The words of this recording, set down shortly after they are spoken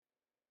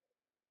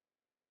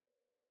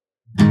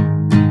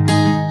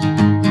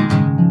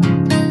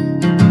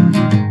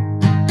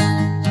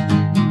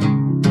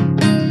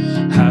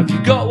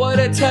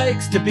it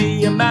takes to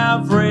be a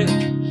maverick,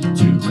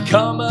 to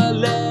become a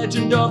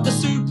legend of the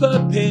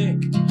super pick.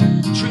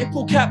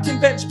 Triple captain,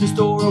 bench boost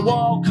or a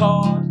wild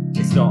card.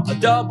 It's not a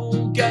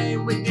double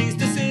game when these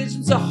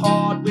decisions are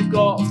hard. We've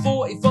got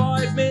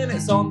 45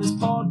 minutes on this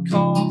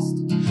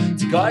podcast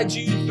to guide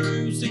you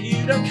through so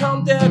you don't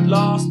come dead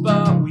last.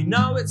 But we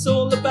know it's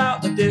all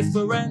about the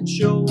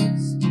differentials.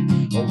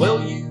 Or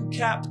will you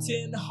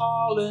captain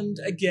Haaland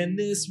again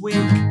this week?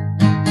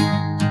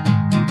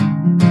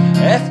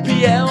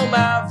 FPL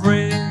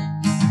Mavericks,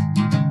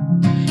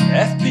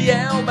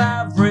 FPL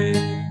Mavericks,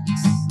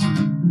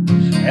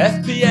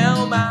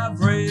 FPL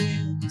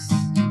Mavericks,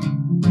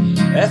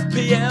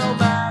 FPL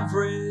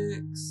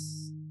Mavericks.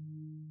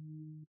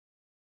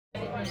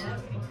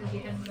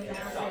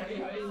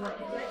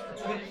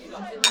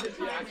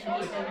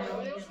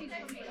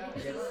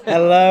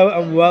 Hello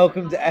and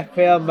welcome to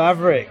FPL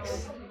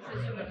Mavericks.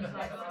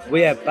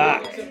 We are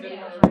back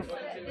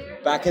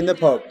in the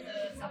pub.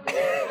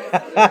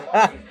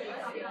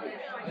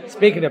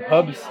 Speaking of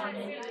pubs,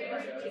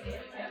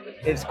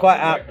 it's quite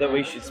apt that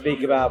we should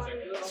speak about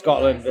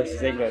Scotland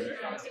versus England.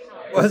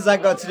 What has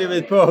that got to do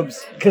with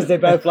pubs? Because they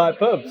both like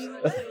pubs.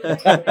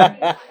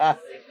 That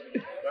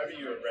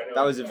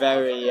was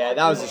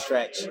a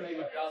stretch.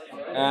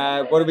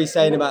 What are we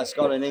saying about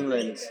Scotland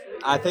England?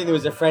 I think there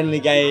was a friendly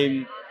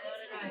game.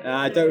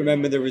 I don't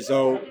remember the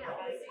result,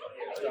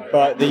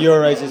 but the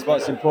Euros is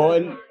what's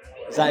important.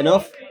 Is that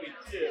enough?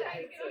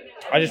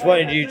 I just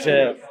wanted you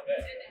to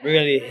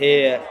really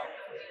hear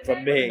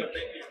from me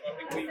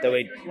that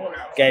we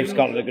gave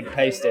Scotland a good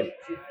pasting.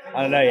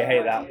 I know you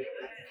hate that.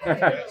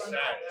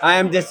 I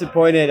am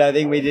disappointed. I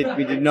think we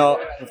did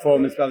not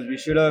perform as well as we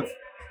should have.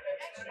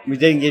 We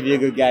didn't give you a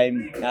good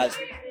game. That's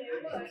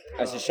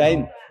a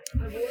shame.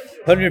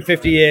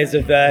 150 years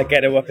of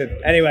getting a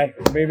whooping. Anyway,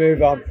 we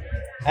move on.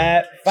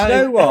 Do you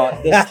know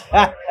what?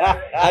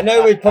 I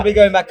know we're probably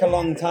going back a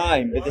long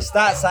time, but the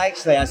stats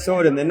actually, I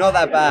saw them, they're not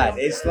that bad.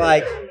 It's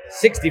like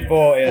 60-40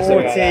 or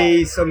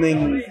 40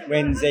 something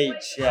wins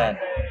each, yeah.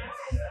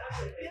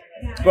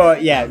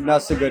 But yeah,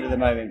 not so good at the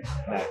moment.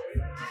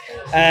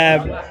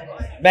 No.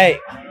 Mate,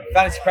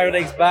 Fantasy Premier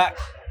League's back.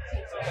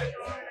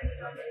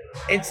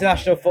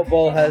 International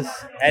football has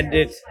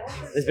ended.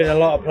 There's been a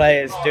lot of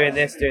players doing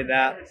this, doing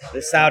that.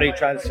 The Saudi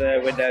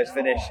transfer window is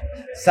finished.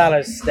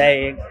 Salah's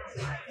staying.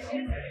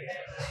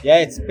 Yeah,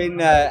 it's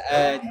been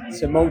a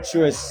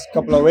tumultuous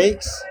couple of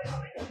weeks.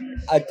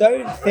 I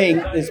don't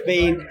think there's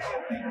been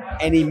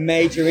any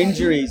major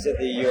injuries at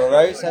the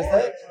Euros, has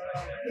there?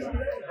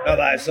 Not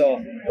that I saw.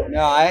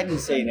 No, I hadn't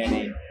seen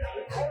any.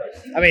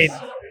 I mean,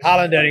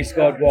 Haaland only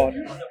scored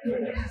one.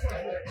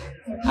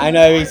 I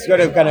know, he's got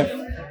to kind of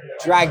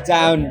dragged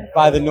down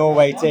by the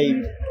Norway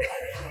team.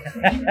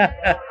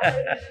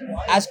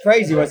 That's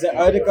crazy, was it?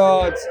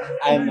 Odegaard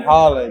and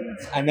Haaland,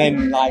 and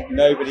then like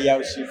nobody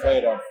else you've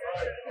heard of.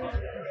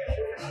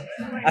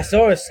 I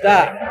saw a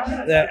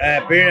stat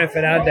that Bruno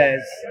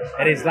Fernandes,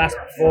 in his last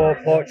 4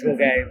 Portugal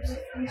games,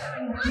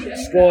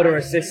 scored or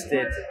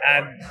assisted,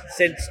 and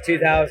since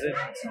 2000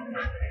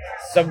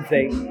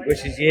 something,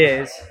 which is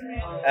years,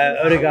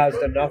 Odegaard's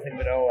done nothing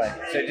for Norway.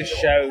 So it just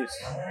shows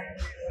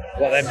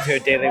what them two are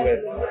dealing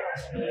with.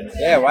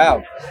 Yeah,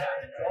 wow.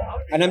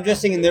 And I'm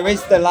just thinking, there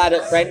is the lad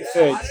at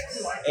Brentford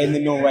in the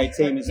Norway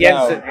team as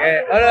well.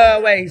 Yeah. Oh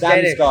no, wait, he's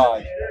Danish.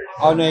 Damsgaard.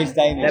 Oh no, he's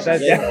Danish.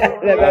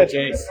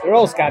 We're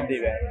all Scandi,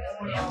 man.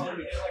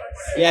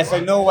 Yeah, so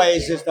Norway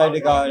is just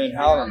Odegaard and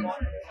Haaland.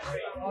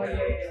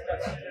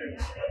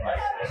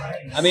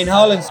 I mean,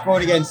 Haaland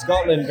scored against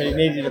Scotland, but he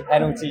needed a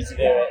penalty to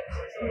do it.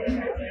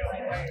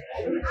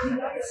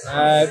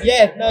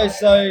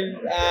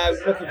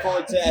 Looking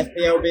forward to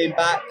FPL being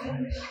back.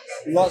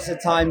 Lots of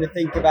time to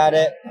think about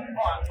it.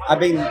 I've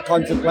been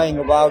contemplating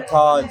a wild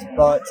card,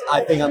 but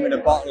I think I'm going to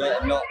bottle it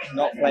and not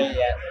play it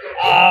yet.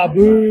 Ah,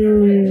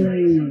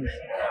 boo!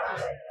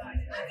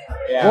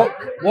 Yeah.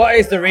 What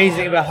is the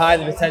reasoning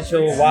behind the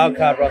potential wild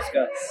card,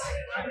 Roscoe?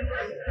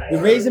 The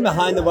reason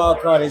behind the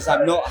wild card is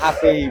I'm not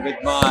happy with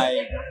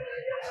my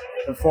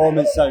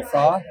performance so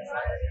far.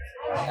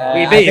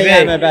 I think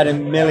I'm about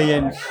 1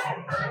 million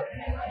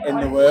in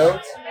the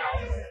world,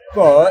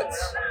 but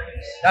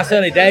that's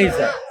early days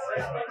though.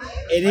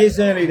 It is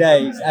early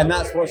days, and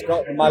that's what's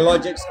got my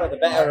logic's got the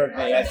better of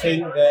me. I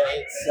think that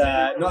it's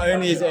not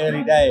only is it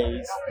early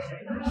days,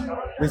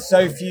 with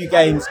so few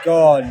games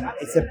gone,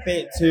 it's a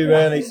bit too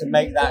early to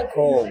make that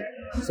call.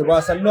 So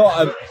whilst I'm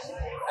not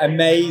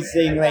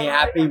amazingly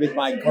happy with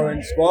my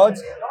current squad,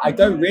 I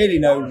don't really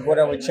know what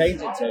I would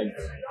change it to.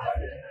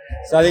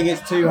 So I think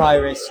it's too high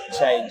risk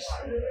change.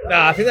 No,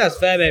 I think that's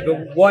fair, mate.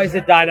 But what is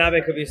the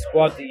dynamic of your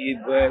squad that you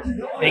were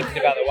thinking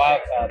about the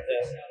wild card?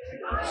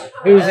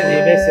 Who's it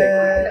you're missing?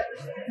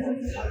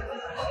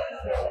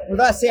 Well,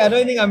 that's it. I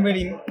don't think I'm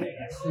really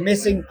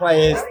missing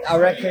players. I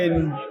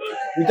reckon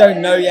we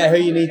don't know yet who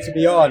you need to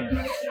be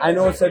on. And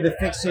also the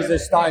fixtures are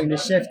starting to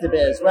shift a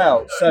bit as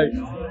well. So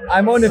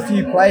I'm on a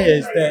few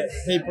players that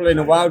people in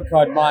a wild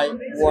card might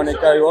want to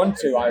go on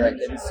to, I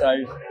reckon.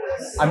 So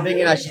I'm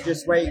thinking I should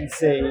just wait and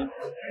see.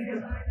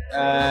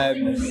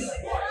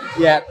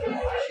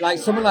 like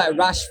someone like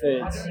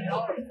Rashford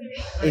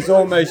is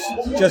almost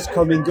just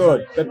coming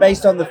good. But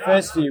based on the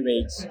first few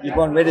weeks, you'd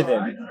want rid of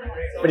him.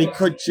 But he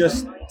could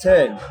just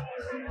turn.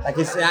 Like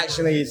his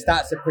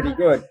stats are pretty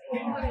good.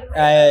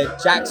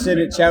 Jackson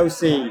at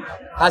Chelsea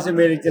hasn't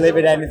really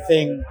delivered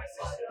anything,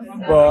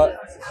 but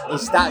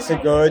his stats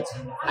are good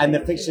and the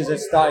fixtures are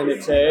starting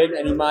to turn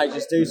and he might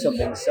just do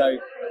something. So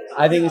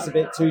I think it's a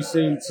bit too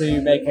soon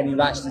to make any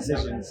rash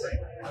decisions.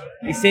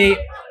 You see,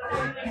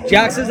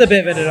 Jackson's a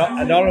bit of an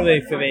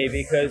anomaly for me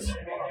because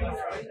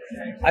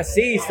I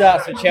see he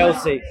starts for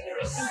Chelsea.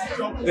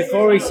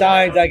 Before he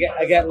signs, I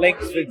get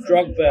links with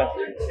Drogba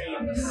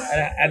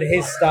and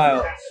his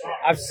style.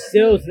 I've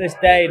still to this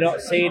day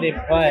not seen him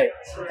play.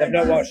 I've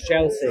not watched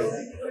Chelsea.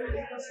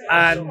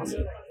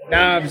 And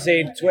now I'm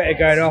seeing Twitter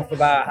going off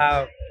about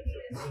how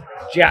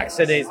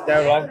Jackson is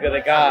no longer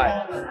the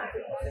guy.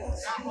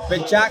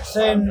 But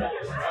Jackson,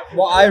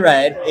 what I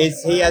read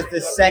is he has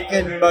the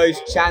second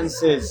most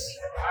chances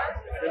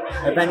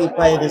of any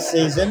player this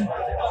season,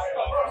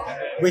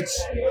 which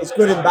is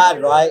good and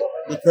bad, right?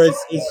 Because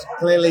he's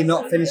clearly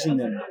not finishing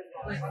them.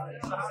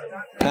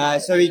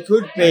 So he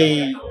could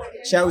be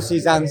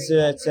Chelsea's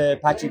answer to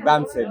Patrick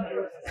Bamford.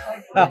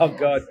 Oh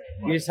God,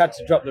 you just had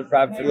to drop the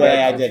Bamford.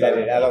 Yeah, I did.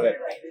 I love it.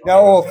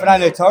 No,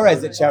 Fernando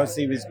Torres at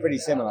Chelsea was pretty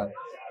similar.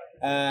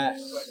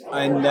 Who's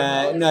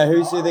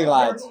the other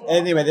lads?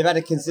 Anyway, they've had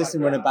a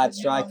consistent run of bad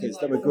strikers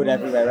that were good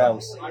everywhere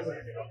else.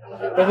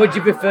 But would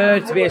you prefer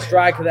to be a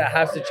striker that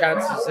has the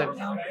chances of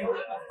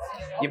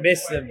you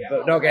miss them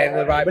but not getting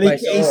the right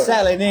place? He's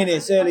settling in.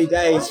 It's early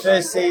days.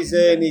 First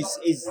season,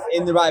 he's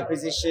in the right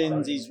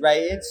positions. He's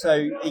rated,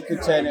 so he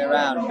could turn it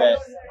around.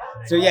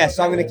 So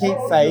I'm going to keep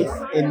faith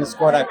in the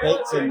squad I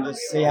picked and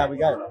just see how we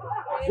go.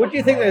 What do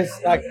you think there's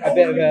like a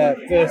bit of a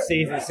first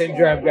season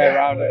syndrome going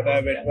around at the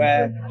moment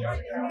where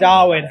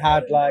Darwin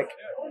had like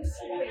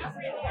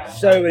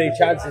so many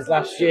chances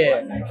last year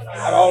and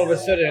all of a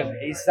sudden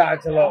he's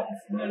starting to look,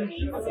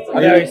 I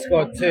know he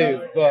scored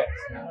 2, but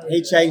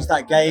he changed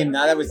that game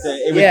now. It was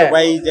the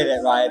way he did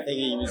it, right? I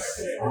think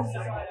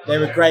they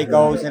were great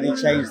goals and he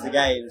changed the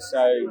game.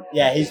 So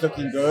yeah, he's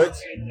looking good.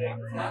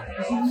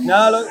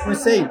 No, look, we'll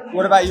see.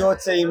 What about your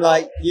team?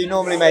 Like, you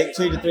normally make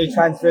 2 to 3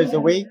 transfers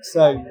a week,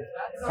 so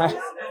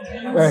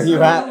where are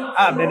you at?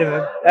 At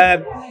minimum.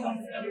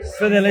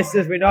 For the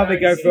listeners, we normally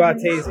go through our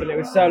teams, but it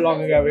was so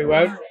long ago we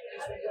won't.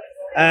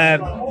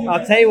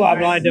 I'll tell you what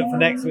I'm lined up for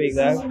next week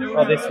though,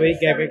 or this week,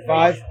 game week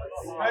 5.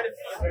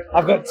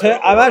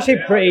 I'm actually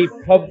pretty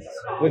pumped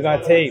with my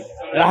team,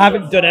 and I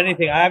haven't done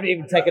anything. I haven't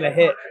even taken a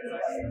hit.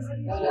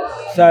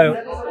 So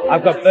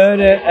I've got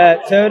Turner.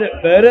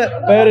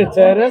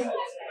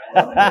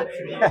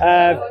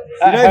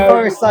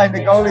 Forrest signed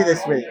the goalie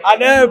this week. I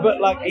know, but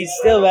like he's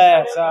still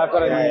there, so I've got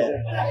to use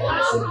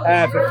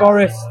him. For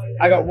Forrest,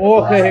 I got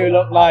Walker, who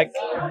looked like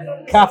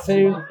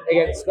Cafu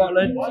against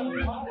Scotland.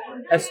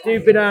 A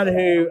Stupinan,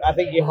 who I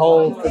think you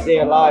hold for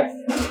dear life.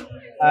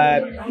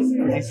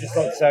 He's just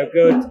looked so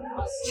good.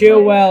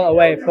 Chilwell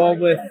away at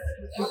Bournemouth.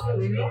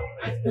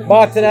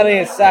 Martinelli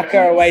and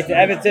Saka away to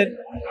Everton.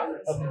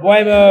 And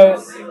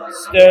Buemo,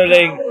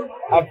 Sterling.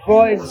 I've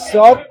brought in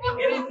Son,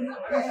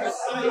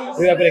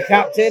 who I've been a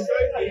captain.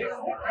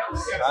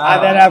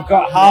 And then I've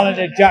got Haaland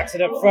and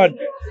Jackson up front.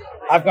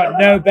 I've got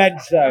no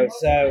bench though,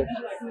 so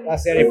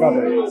that's the only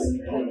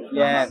problem.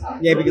 Yeah,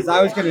 because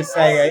I was going to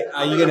say,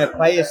 are you going to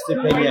play a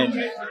Stupinian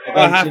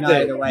against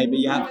United away? But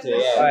you have to,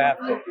 yeah. I have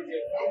to.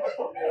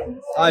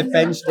 I've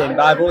benched him,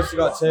 but I've also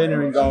got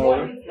Turner in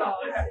goal.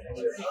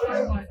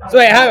 So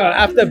wait, hang on.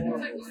 After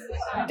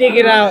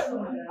digging out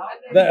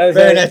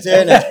Werner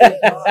Turner.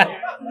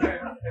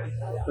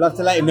 We'll have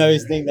to let him know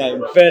his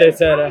nickname. Werner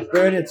Turner.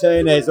 Werner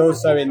Turner is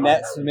also in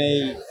nets for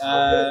me.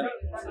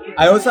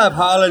 I also have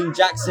Haaland,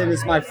 Jackson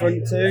as my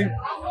front 2.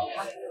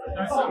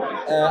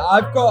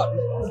 I've got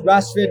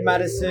Rashford,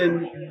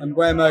 Maddison, and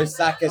Buemo,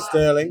 Saka,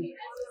 Sterling.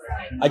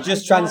 I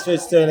just transferred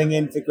Sterling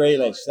in for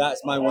Grealish.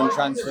 That's my one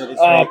transfer this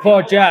week.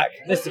 Poor Jack,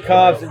 Mr.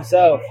 Carbs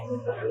himself.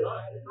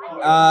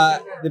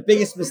 The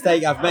biggest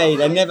mistake I've made.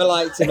 I never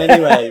liked him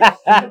anyway.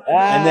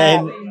 And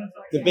then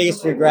the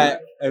biggest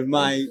regret of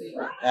my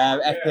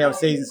FPL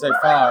season so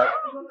far,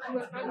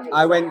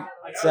 I went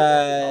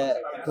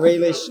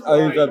Grealish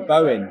over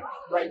Bowen.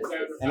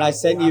 And I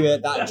sent you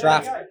that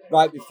draft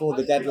right before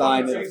the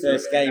deadline of the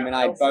first game, and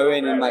I had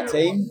Bowen in my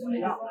team.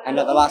 And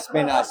at the last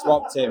minute, I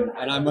swapped him,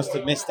 and I must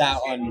have missed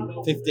out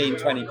on 15,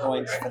 20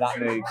 points for that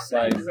move.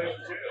 So,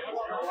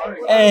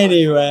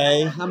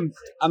 anyway,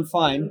 I'm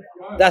fine.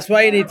 That's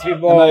why you need to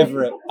be more I'm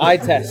over it. eye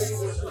test.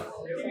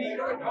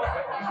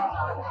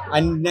 I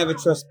never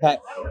trust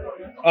Pep.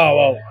 Oh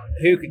well,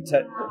 who can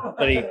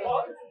bloody?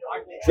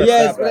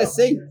 Yes, but let's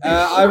see.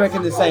 I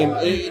reckon the same.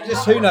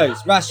 Just who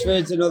knows?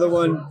 Rashford's another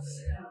one.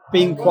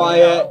 Been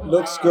quiet,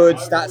 looks good,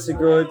 stats are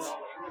good.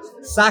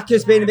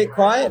 Saka's been a bit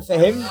quiet for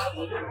him,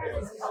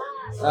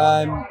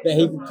 but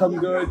he can come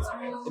good.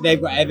 They've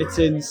got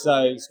Everton,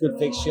 so it's a good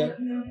fixture.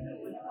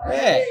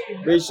 Yeah,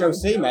 we shall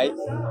see, mate.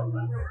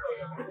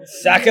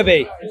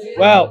 Sakaby.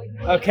 Well,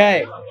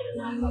 okay.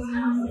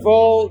 For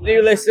all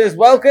new listeners,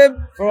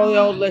 welcome. for all the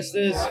old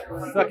listeners,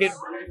 fucking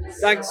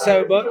thanks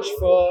so much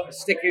for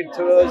sticking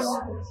to us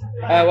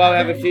while we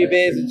have a few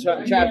beers and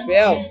chat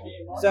FPL.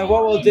 So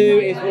what we'll do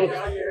is we'll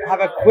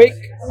have a quick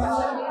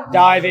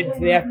dive into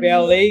the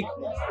FPL League.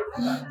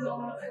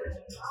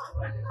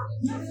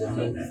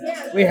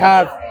 We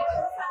have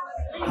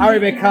Harry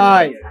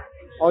Mackay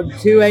on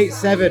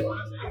 287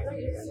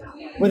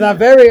 with our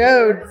very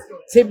own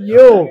Tim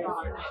Newell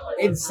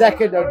in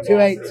second on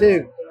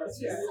 282.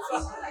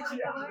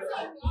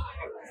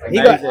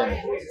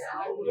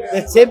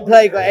 The Tim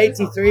play got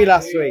 83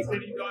 last week.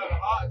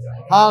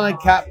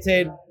 Haaland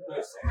captain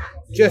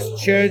just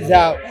churns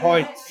out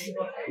points.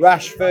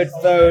 Rashford,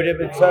 Foden,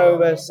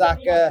 Matoma,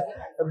 Saka,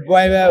 and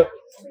Bueno.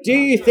 Do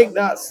you think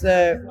that's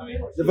the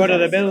run of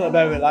the middle at the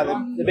moment? Like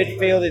the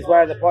midfield is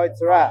where the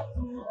points are at?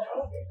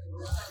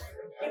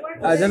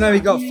 I don't know, he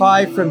got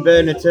 5 from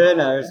Bernard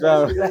Turner as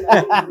well.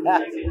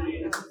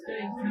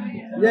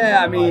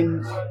 Yeah, I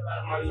mean,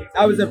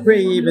 that was a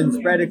pretty even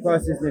spread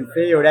across his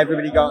midfield.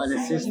 Everybody got an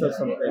assist or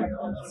something.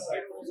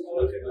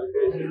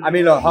 I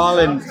mean, look,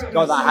 Haaland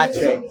got that hat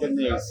trick, didn't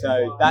he?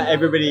 So that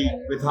everybody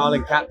with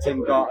Haaland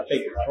captain got a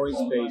big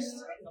points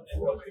boost.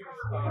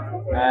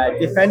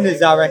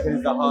 Defenders, I reckon,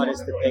 is the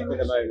hardest to pick at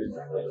the moment.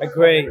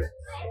 Agree.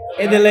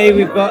 In the league,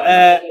 we've got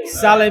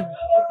Salim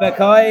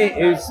Bakai,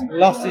 who's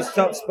lost his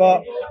top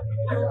spot.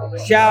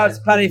 Shout out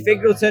to Paddy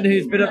Fingleton,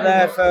 who's been up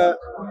there for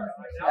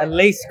at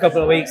least a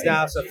couple of weeks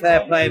now, so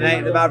fair play, mate,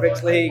 in the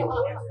Mavericks League.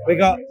 We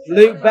got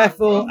Luke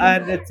Bethel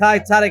and the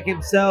Titanic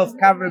himself,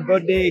 Cameron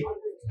Bundy,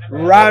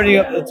 rounding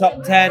up the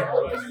top 10.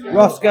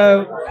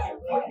 Roscoe,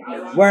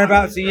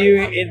 whereabouts are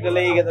you in the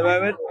league at the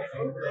moment?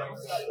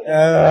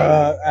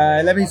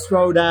 Let me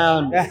scroll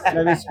down.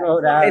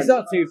 It's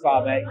not too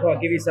far, mate. Come on,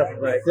 give yourself a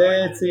break.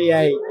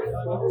 38.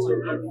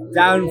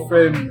 Down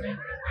from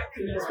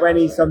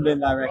 20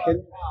 something, I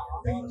reckon.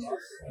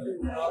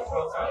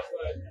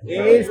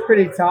 It is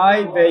pretty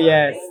tight, but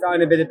yeah, it's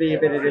starting to be a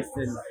bit of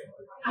distance.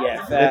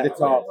 Yeah, fair. At the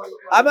top.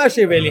 I'm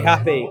actually really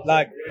happy.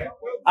 Like,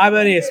 I'm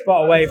only a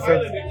spot away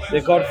from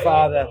the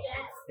Godfather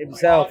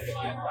himself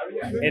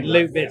in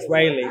Luke Bitch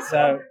Whaley.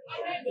 So,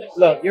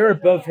 look, you're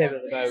above him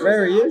at the moment.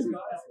 Where are you?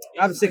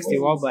 I'm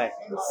 61, mate.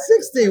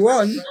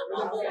 61?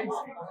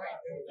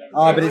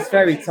 Oh, but it's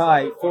very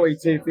tight.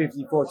 42,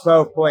 54,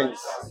 12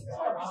 points.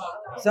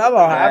 So I'm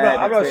alright.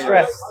 I'm not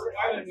stressed.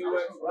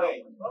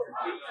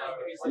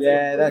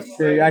 Yeah, that's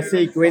true. I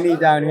see Gwynny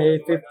down here,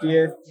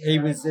 50th. He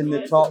was in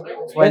the top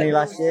 20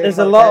 last year. There's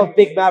a lot of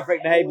big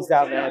Maverick names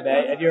down there,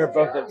 mate, and you're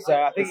above them. So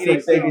I think you need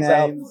to big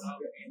yourself. Names.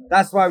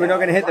 That's why we're not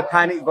going to hit the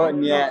panic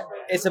button yet.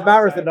 It's a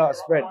marathon, not a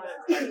sprint.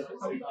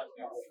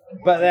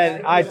 But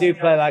then I do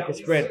play like a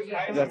sprint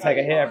because I take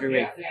a hit every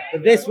week.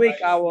 But this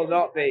week I will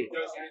not be.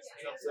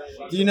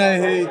 Do you know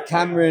who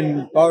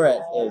Cameron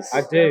Borrett is?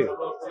 I do.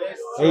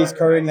 He's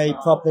currently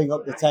propping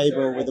up the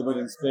table with a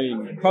wooden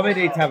spoon. Probably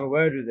need to have a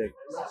word with him.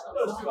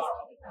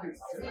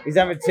 He's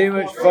having too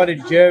much fun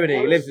in Germany.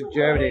 He lives in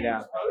Germany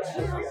now.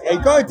 He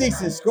got a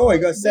decent score. He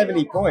got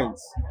 70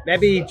 points.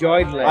 Maybe he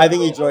joined late. I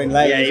think he joined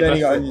late.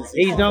 Yeah,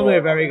 he's normally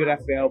a very good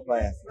FPL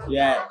player.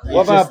 Yeah.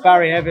 What about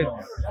Barry Evans?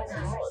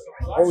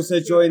 Also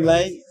joined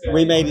late.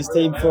 We made his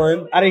team for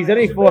him. And he's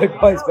only 40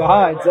 points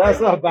behind, so that's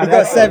not bad. He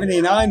got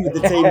 79 with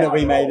the team that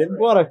we made him.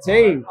 What a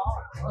team.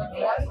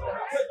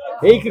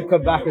 He could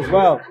come back as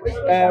well.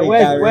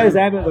 Where's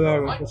Em at the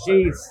moment? Because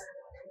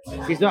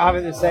she's not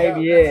having the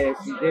same year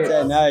she did.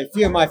 Yeah, no, a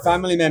few of my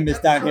family members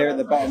down here at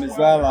the bottom as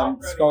well. I'm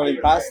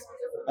scrolling past.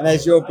 And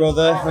there's your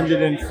brother,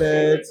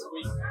 103rd.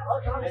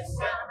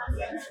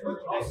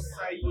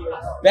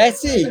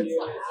 Betty.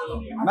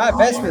 Matt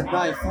Bestwood,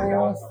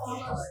 94th.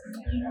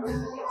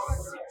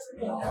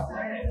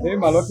 Who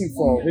am I looking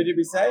for? Who did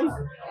we say?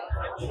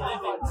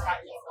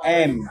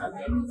 M.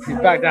 She's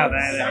back down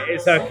there.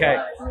 It's okay.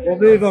 We'll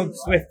move on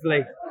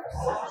swiftly.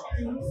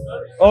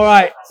 All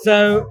right,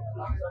 so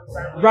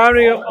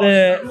rounding up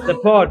the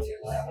pod,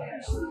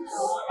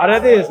 I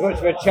don't think there's much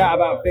of a chat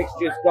about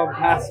fixtures gone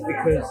past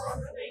because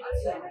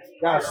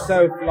that was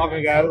so long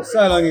ago.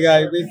 So long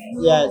ago.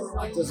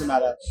 It doesn't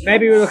matter.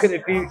 Maybe we look at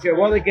the future.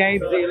 What are the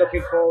games that you're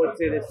looking forward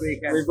to this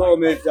weekend? We've all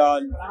moved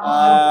on.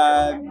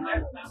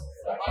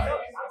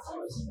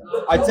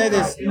 I'd say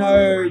there's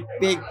no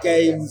big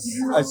games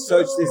as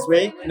such this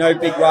week. No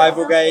big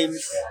rival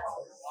games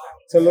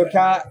to look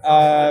at.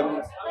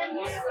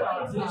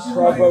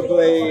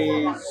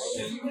 Probably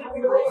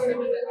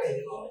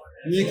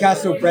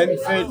Newcastle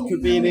Brentford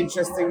could be an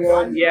interesting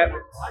one. Yep.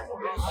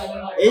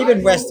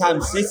 Even West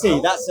Ham City,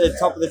 that's a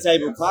top of the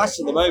table clash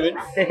at the moment.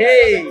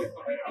 Hey.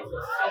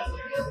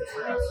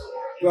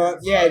 But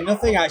yeah,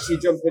 nothing actually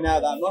jumping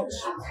out that much.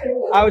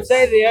 I would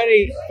say the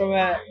only, from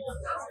a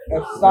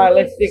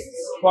stylistic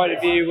point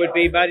of view, would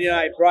be Man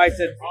United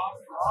Brighton.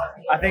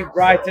 I think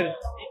Brighton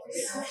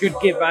should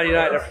give Man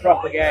United a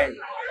proper game.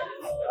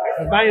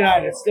 Because Man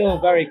United is still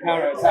very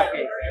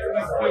counter-attacking.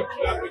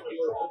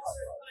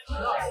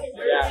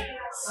 Yeah.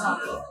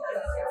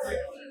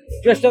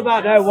 Just on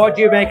that note, what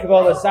do you make of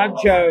all the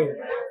Sancho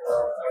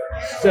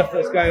stuff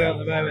that's going on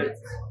at the moment?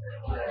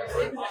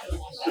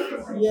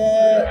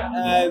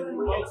 Yeah,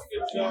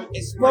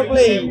 it's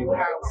probably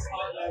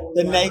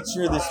the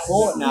nature of the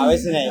sport now,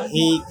 isn't it?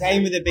 He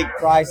came with a big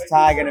price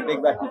tag and a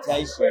big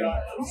reputation.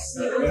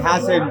 He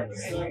hasn't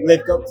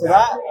lived up to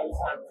that,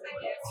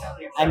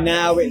 and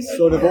now it's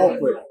sort of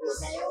awkward.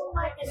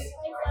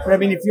 But I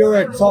mean, if you're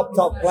a top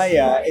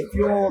player, if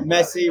you're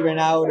Messi,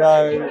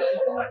 Ronaldo,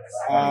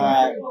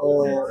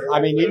 or I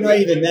mean, you're not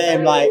even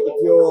them. Like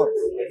if you're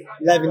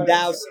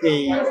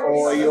Lewandowski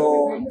or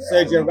you're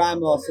Sergio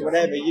Ramos or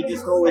whatever, you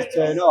just always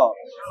turn up.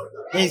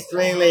 He's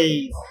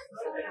clearly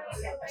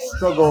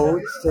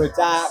struggled to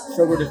adapt,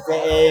 struggled to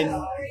fit in,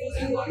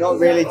 not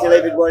really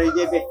delivered what he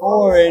did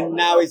before, and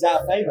now he's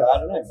out of favour. I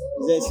don't know.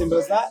 Is it as simple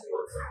as that?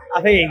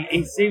 I think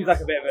he seems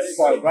like a bit of a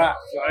spoiled brat,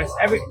 to be honest.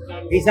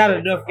 He's had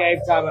enough game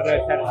time under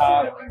Ten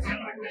Hag.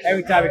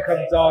 Every time he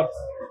comes on,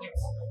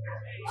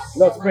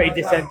 looks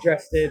pretty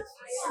disinterested.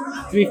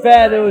 To be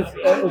fair, there was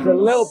a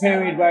little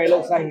period where he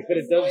looks like he could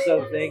have done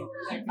something,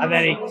 and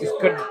then he just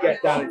couldn't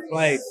get down his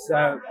place.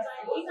 So,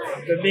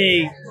 for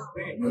me,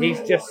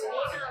 he's just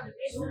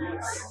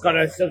got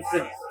no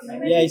substance.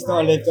 Yeah, he's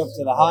not lived up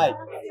to the hype.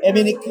 I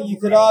mean, you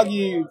could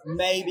argue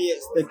maybe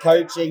it's the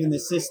coaching and the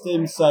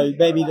system, so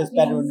maybe he does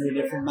better under a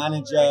different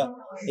manager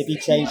if he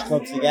changed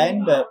clubs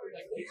again, but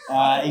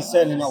he's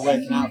certainly not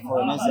working out for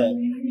him, is it?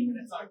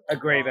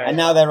 Agree, mate. And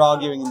now they're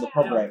arguing in the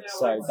public,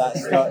 so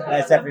that's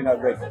definitely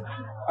not good.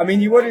 I mean,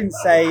 you wouldn't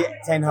say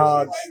Ten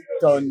Hag's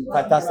done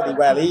fantastically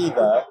well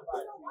either.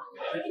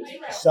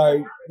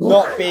 So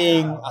not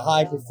being a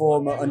high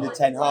performer under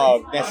Ten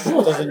Hag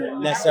doesn't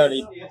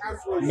necessarily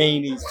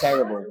mean he's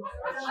terrible.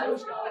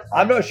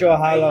 I'm not sure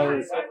how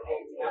long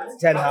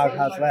Ten Hag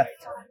has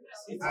left.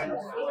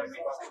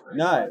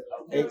 No,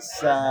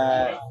 it's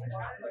a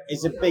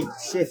big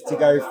shift to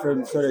go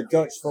from sort of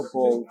Dutch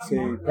football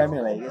to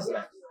Premier League, isn't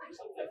it?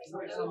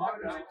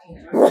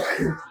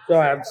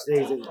 Sorry, I'm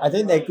sneezing. I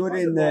think they're good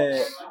in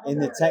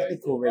the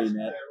technical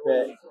remit,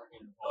 but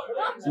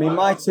I mean,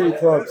 my two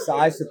clubs that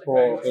I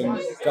support in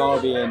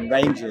Derby and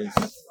Rangers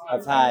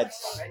have had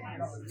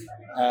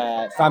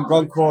Van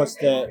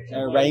Bronckhorst at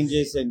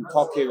Rangers and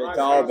Cocu at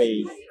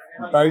Derby.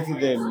 Both of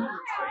them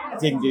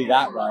didn't do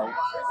that well.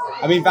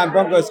 I mean, Van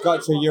Bronckhorst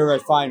got to a Euro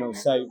final,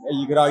 so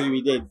you could argue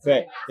he did,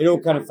 but it all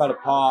kind of fell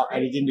apart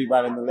and he didn't do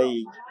well in the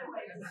league.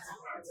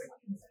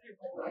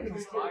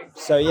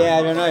 So yeah,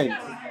 I don't know.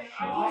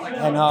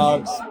 Ten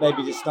Hag's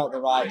maybe just not the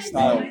right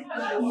style.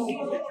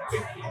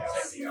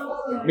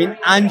 I mean,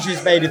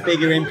 Ange's made a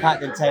bigger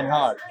impact than Ten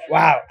Hag.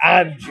 Wow,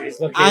 Ange is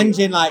looking Ange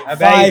in like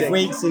amazing. 5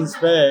 weeks in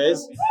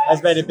Spurs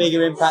has made a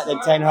bigger impact than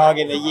Ten Hag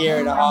in a year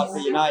and a half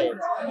at United.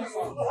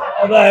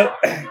 Although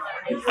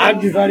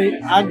Ange's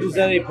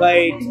only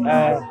played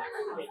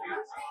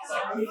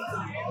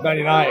Man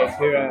United,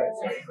 who are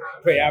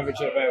pretty average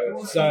at the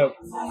moment. So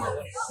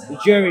the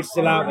jury's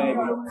still out, maybe.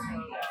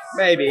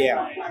 Maybe,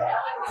 yeah.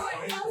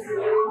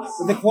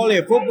 But the quality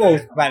of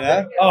football's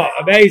better. Oh,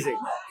 amazing.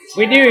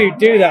 We knew he'd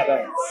do that,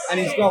 though. And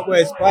he's got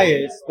worse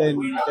players than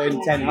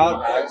Ten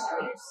Hag has.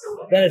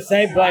 They're the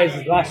same players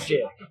as last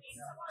year.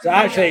 So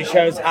actually it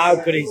shows how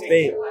good he's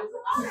been.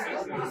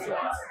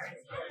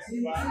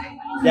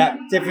 Yeah,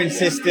 different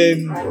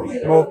system,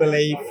 more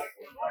belief,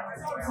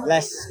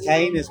 less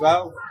Kane as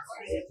well.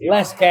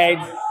 Less Kane,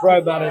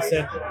 pro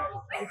Madison.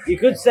 You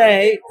could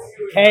say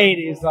Kane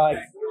is like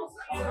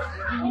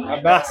a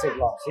massive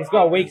loss. He's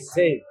got a weak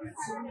team.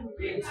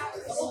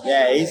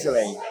 Yeah,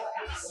 easily.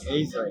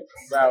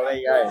 Well, there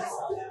you go.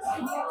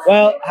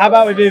 Well, how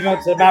about we move on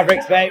to the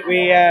Mavericks, mate?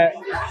 We had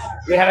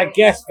a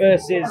guest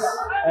versus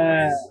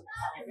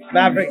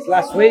Mavericks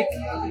last week.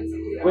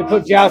 We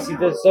put Jousty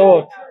to the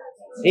sword.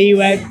 He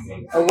went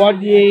a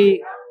 1 year,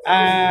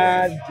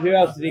 and who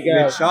else did he go?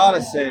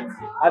 Richarlison.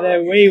 And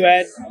then we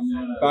went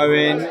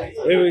Bowen.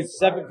 Who was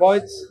 7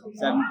 points?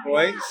 7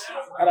 points.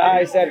 And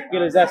I said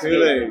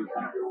Kulu.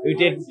 Who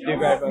didn't do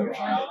very much.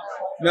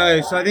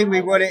 No, so I think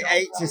we won it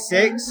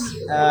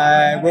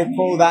 8-6. We'll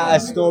call that a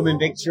storming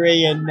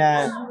victory, and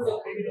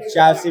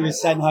Chelsea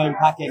was sent home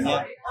packing.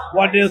 Yeah,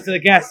 1-0 to the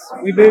guests.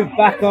 We moved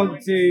back on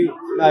to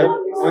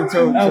 1-0 to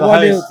the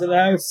 1-0 host. to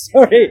the host.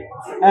 Sorry,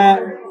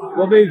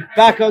 we'll move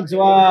back onto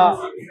our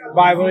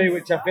rivalry,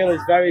 which I feel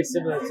is very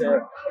similar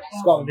to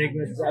Scotland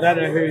England. I don't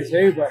know who's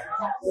who, but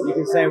you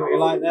can say what you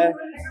like there.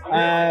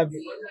 I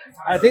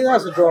think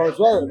that's a draw as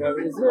well at the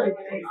moment, isn't it?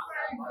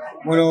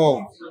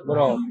 1-1.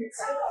 1-1.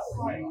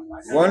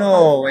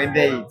 1-1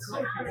 indeed.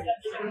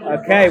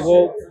 Okay,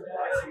 well,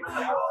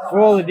 for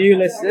all the new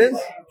listeners,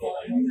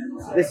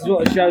 this is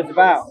what the show's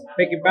about,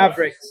 picking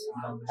Mavericks.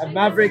 And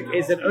Maverick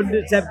is an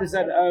under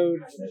 10%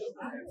 owned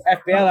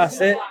FPL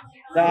asset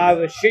that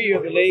either shoot you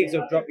up the leagues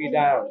or drop you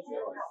down.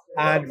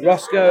 And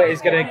Roscoe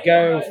is going to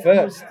go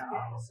first.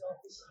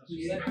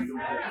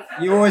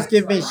 You always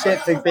give me shit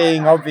for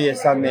being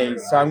obvious on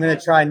these, so I'm going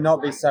to try and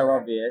not be so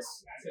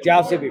obvious.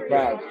 Jousty will be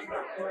proud.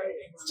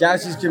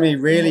 Jousty's going to be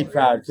really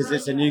proud because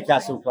it's a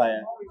Newcastle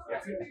player.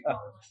 Oh,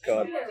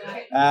 God.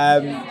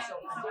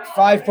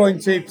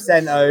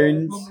 5.2%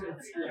 owned,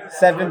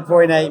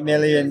 7.8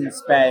 million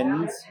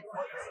spend,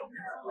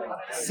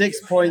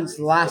 6 points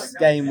last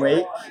game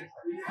week,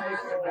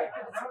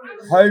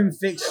 Home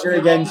fixture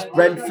against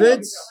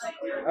Brentford.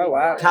 Oh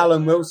wow!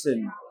 Callum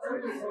Wilson.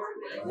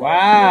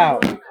 Wow.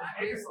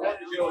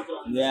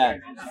 Yeah.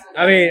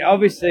 I mean,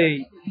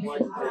 obviously,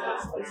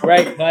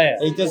 great player.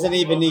 He doesn't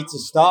even need to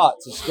start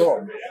to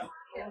score.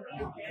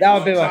 That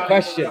would be my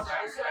question.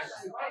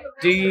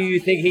 Do you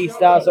think he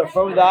starts up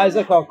front with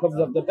Isaac or comes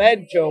off the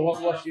bench or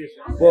what's your...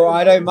 Well,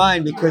 I don't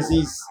mind because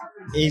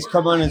he's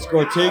come on and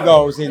scored 2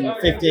 goals in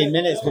 15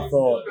 minutes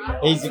before.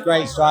 He's a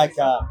great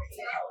striker.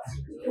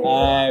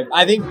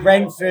 I think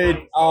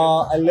Brentford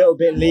are a little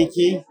bit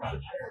leaky,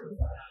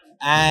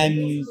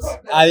 and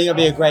I think it'll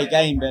be a great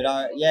game. But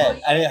yeah,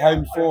 and at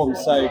home form,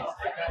 so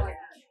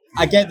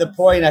I get the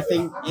point. I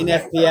think in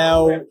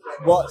FPL,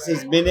 what's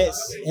his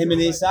minutes? Him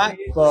and Isak,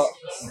 but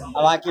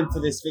I like him for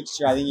this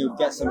fixture. I think he'll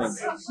get something.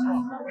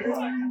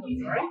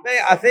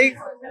 Mate, I think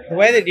the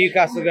way that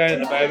Newcastle are going at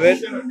the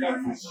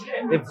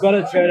moment, they've got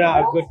to turn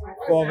out a good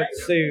performance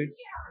soon.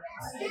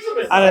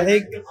 And I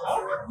think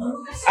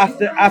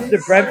after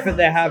Brentford,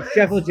 they have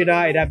Sheffield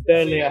United and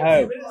Burnley at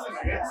home.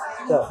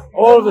 So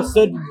all of a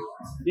sudden,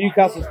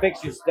 Newcastle's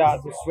fixtures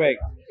start to swing.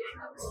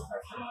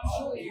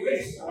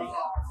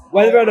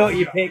 Whether or not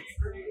you pick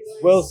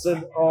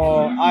Wilson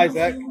or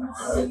Isaac,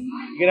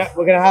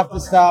 we're gonna have to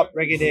start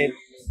bringing in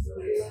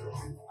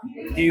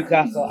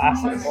Newcastle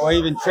assets. Or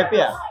even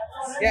Trippier.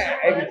 Yeah,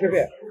 even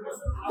Trippier.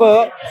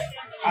 But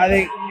I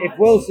think if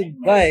Wilson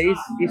plays,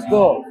 he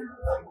scores.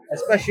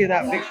 Especially in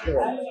that fixture.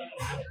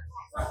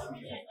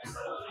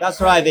 That's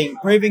what I think.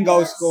 Proven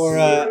goal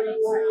scorer,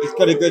 he's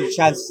got a good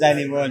chance as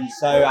anyone,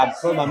 so I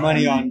put my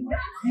money on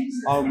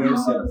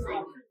Wilson.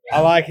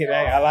 I like it,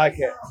 mate. I like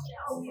it.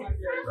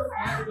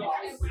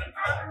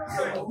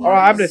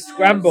 Alright, I'm going to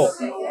scramble.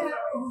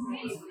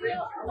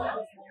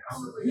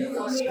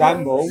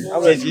 Scramble?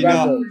 I'm going to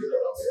scramble.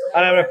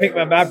 And I'm going to pick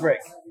my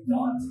Maverick.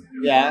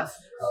 Yeah.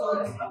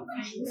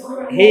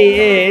 He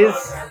is...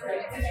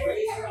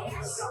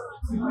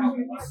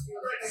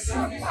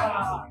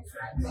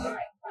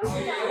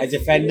 a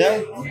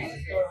defender?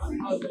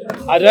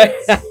 I don't...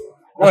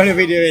 What are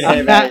we doing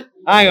here, mate?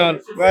 Hang on.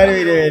 What are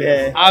we doing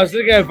here? I was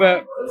going to go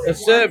for a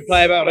certain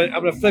player, but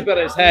I'm going to flip it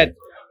on its head.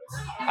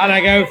 And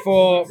I go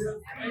for...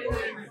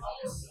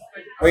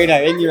 Well,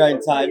 in your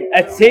own time.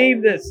 A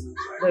team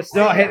that's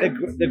not hit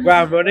the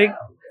ground running.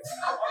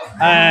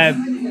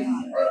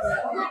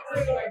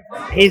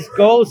 His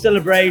goal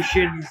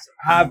celebrations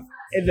have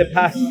in the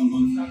past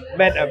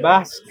meant a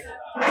mask,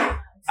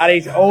 and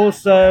he's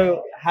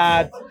also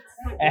had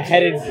a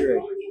head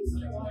injury.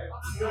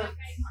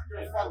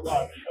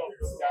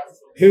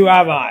 Who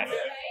am I?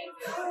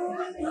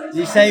 Did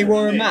you say he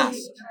wore a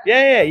mask?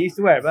 Yeah, he used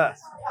to wear a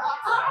mask.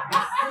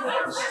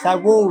 It's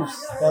like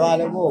Wolves. They're like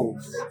the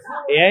Wolves.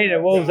 He ain't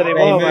the Wolves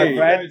anymore, my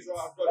friend.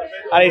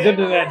 And he's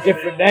under a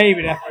different name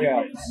in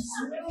FPL.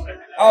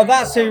 Oh,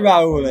 that's who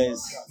Raul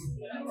is.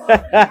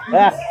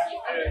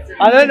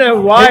 I don't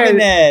know why.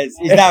 Jimenez.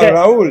 Is that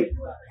Raul?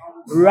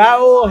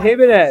 Raul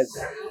Jimenez.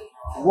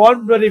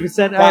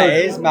 1% That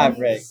is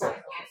Maverick.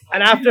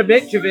 And after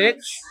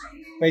Mitrovic,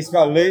 But he's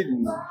got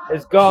Luton.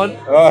 is gone.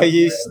 Oh,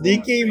 you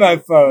sneaky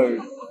mofo.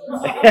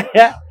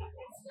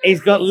 He's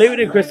got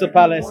Luton and Crystal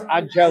Palace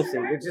and Chelsea,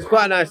 which is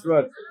quite a nice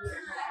run.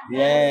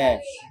 Yeah.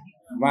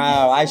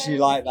 Wow, I actually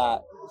like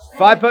that.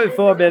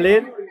 5.4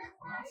 million.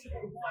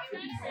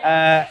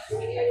 I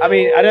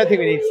mean, I don't think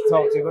we need to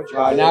talk too much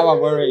about Oh, it. now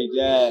I'm worried.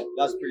 Yeah,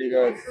 that's pretty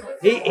good.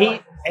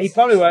 He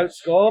probably won't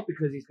score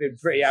because he's been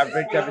pretty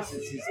average ever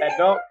since his head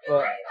knock,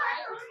 but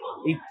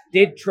he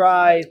did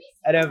try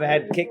an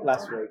overhead kick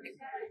last week,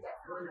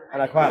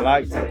 and I quite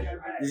liked it.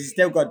 He's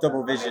still got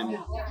double vision.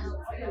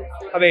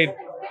 I mean,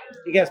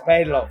 he gets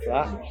paid a lot for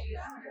that.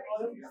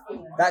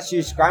 That's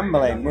you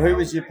scrambling. Well, who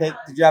was your pick?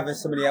 Did you have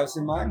somebody else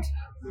in mind?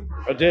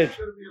 I did.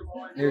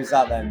 Who was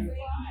that then?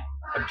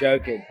 I'm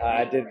joking.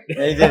 I didn't.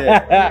 Yeah, you did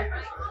it.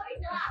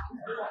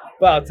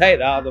 But I'll take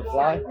that on the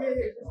fly.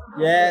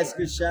 Yeah, it's a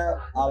good shout.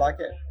 I like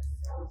it.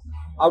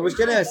 I was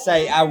going to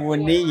say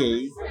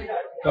Awoniyi,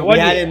 but we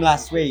had him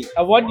last week.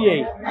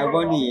 Awoniyi.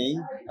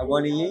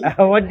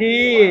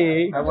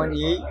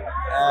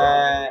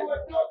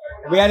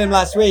 We had him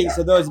last week,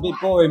 so that was a bit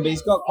boring, but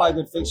he's got quite a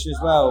good fixture as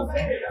well.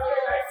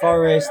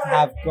 Forest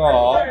have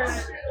got...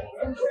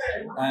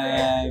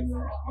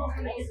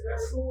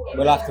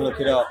 we'll have to look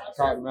it up. I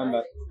can't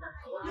remember.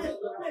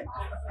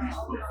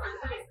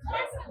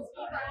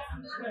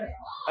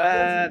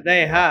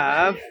 They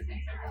have...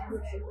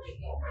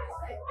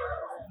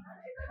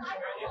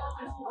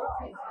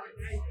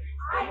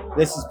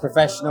 This is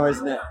professional,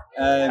 isn't it?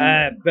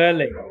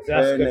 Burnley. So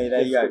that's Burnley, good.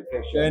 there you go.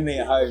 Burnley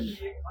at home.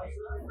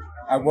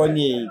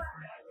 Awoniyi.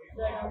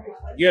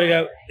 You gotta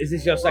go. Is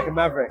this your second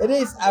Maverick? It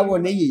is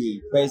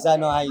Awoniyi, but is that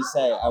not how you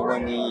say it?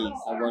 Awoniyi.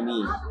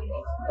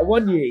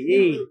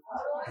 Awoniyi.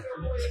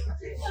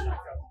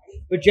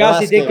 But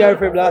Chelsea did go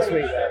for him last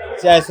week.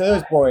 Yeah, so that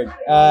was boring.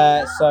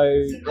 So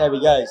there we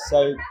go.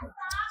 So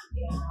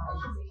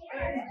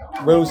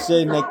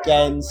Wilson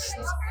against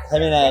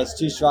Jimenez,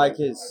 2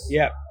 strikers.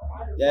 Yep.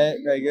 Yeah,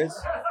 very good.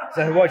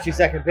 So what's your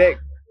second pick?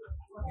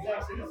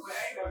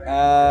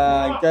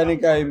 I'm going to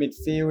go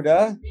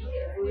midfielder.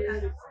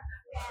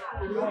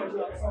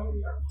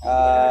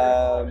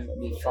 Let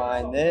me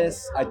find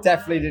this. I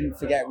definitely didn't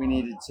forget we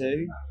needed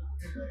two.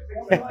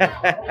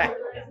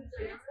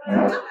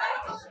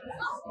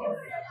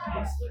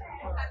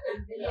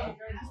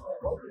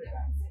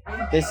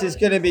 This is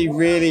going to be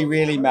really,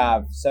 really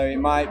mav, so it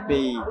might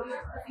be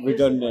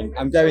redundant.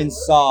 I'm going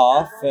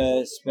Saar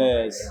for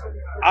Spurs.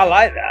 I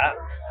like that.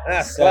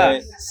 That's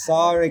class.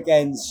 Saar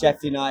against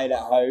Sheffield United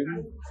at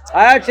home.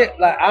 I'm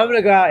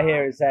gonna go out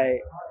here and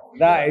say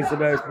that is the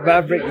most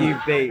Maverick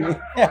you've been,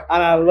 and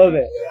I love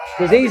it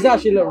because he's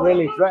actually looked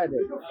really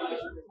threatening.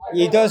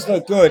 He does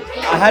look good.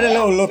 I had a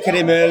little look at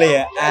him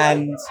earlier,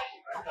 and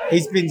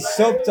he's been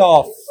subbed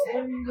off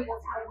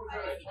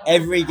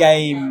every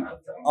game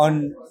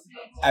on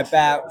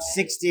about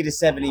 60 to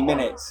 70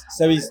 minutes.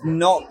 So he's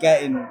not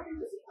getting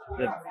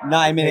the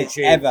 90 minutes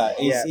ever.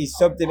 He's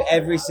subbed him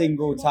every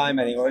single time,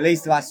 I think, or at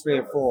least the last 3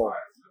 or 4.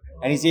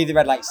 And he's either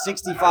had like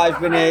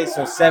 65 minutes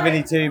or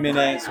 72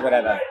 minutes or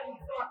whatever.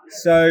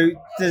 So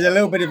there's a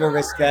little bit of a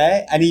risk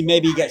there, and he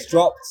maybe gets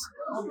dropped.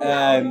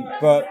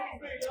 But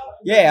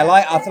yeah,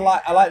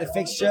 I like the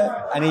fixture,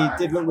 and he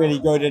did look really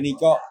good. And he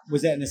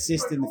was it an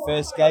assist in the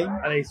first game?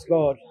 And he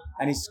scored.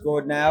 And he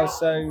scored now.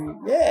 So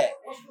yeah,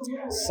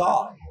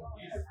 Saar.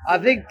 I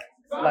think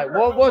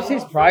what's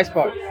his price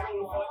point?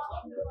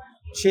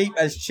 Cheap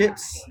as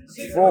chips,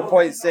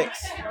 4.6.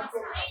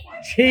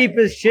 Cheap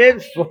as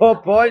chips,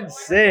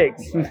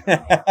 4.6.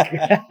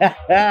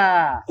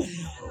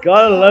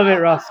 Gotta love it,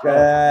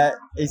 Roscoe.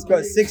 He's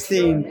got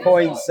 16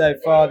 points so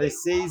far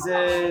this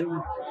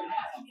season.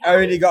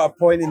 Only got a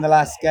point in the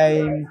last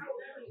game.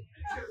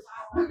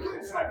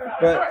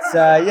 But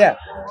yeah.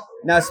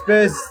 Now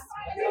Spurs,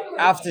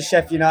 after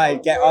Sheffield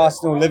United, get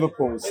Arsenal,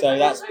 Liverpool. So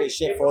that's a bit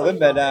shit for them.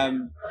 But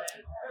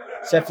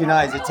Sheffield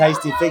United is a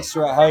tasty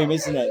fixture at home,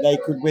 isn't it? They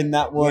could win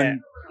that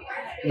one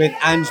with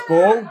Ange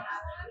Ball.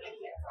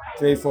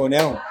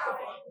 3-4-0.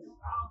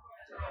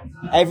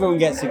 Everyone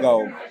gets a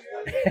goal.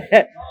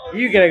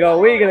 You get a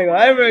goal, we get a goal,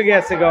 everyone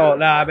gets a goal.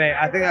 Nah, mate,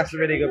 I think that's a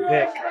really good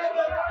pick.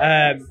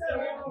 And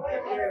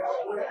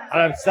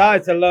I'm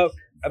starting to look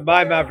at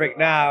my Maverick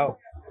now,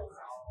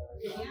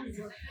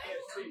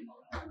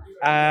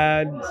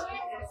 and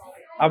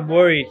I'm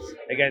worried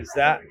against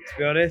that, to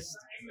be honest.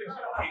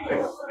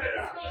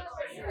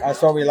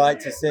 That's what we like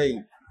to see.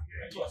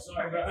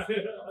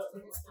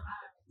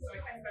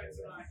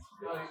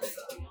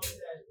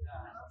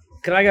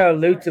 Can I go a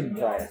Luton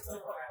player?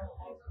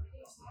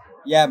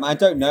 Yeah, man, I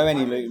don't know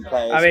any Luton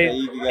players. I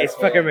mean, it's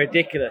fucking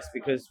ridiculous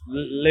because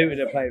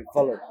Luton are playing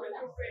Fulham.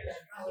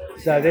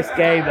 So this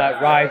game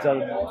rides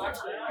on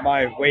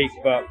my week,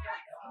 but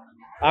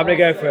I'm gonna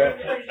go for it.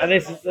 And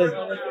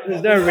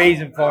there's no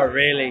reason for it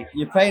really.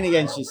 You're playing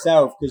against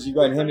yourself because you're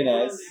going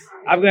Jimenez.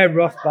 I'm going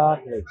Ross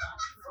Barkley.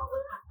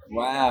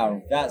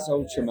 Wow, that's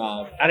ultra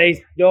mad. And he's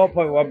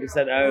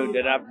 0.1% owned,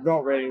 and I've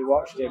not really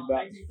watched him,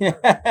 but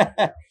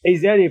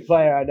he's the only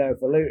player I know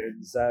for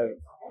Luton, so.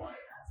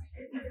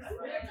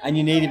 And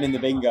you need him in the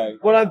bingo.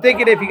 Well, I'm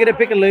thinking if you're going to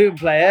pick a Luton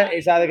player,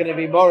 it's either going to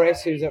be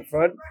Morris, who's up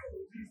front,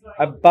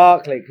 and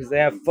Barkley, because they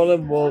have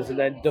Fulham, Wolves, and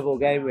then double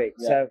game week.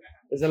 Yeah. So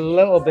there's a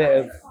little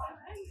bit of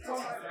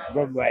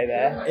runway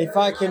there. If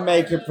I can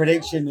make a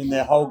prediction in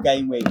the whole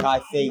game week, I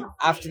think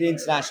after the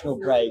international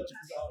break,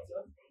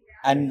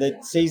 and the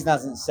season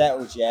hasn't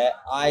settled yet,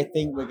 I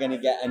think we're going to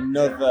get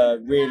another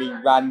really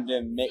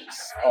random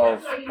mix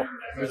of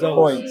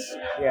points.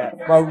 Yeah.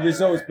 Well,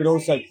 results, but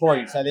also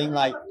points. I think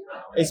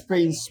it's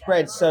been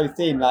spread so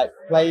thin.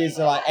 Players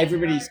are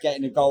everybody's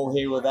getting a goal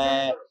here or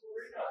there.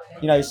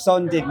 You know,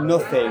 Son did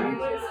nothing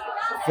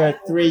for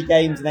 3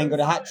 games and then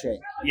got a hat trick.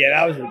 Yeah,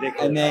 that was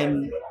ridiculous. And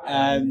then,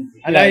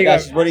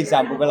 that's just one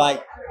example,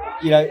 but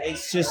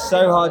it's just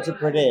so hard to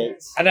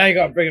predict. And now you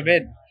got to bring him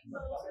in.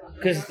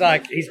 Because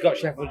he's got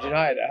Sheffield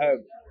United at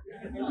home.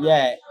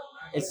 Yeah,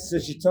 it's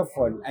such a tough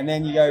one. And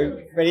then you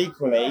go, but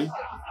equally,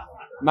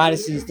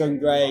 Madison's done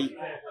great.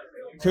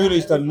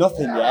 Kulu's done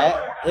nothing yet.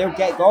 He'll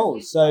get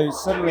goals. So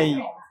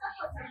suddenly,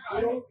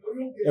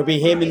 it'll be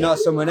him and not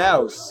someone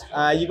else.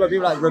 You've got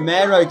people like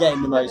Romero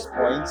getting the most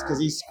points because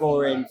he's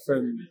scoring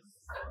from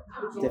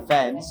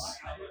defence.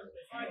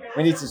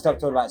 We need to stop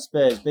talking about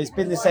Spurs, but it's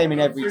been the same in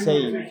every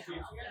team.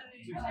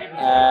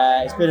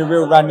 It's been a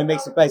real random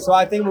mix of plays. So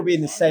I think we'll be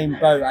in the same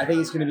boat. I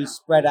think it's going to be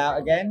spread out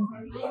again.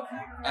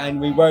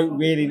 And we won't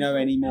really know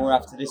any more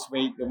after this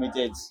week than we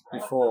did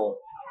before.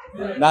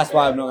 And that's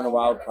why I'm not going to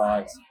wild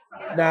card.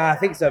 Nah, I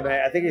think so,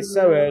 mate. I think it's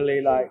so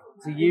early,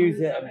 to use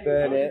it and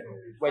burn it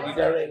when you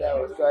don't really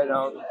know what's going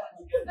on.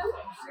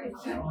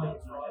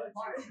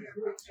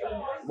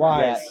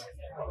 Wise.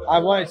 Yeah. I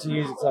wanted to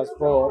use it because I was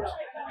bored,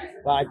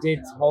 but I did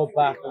hold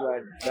back and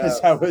went, no.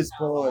 Because I was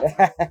bored.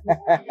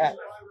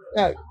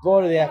 No,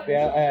 bored of the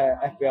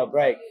FPL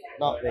break,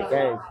 not the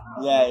game.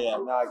 Yeah.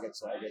 No, I get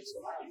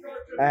you.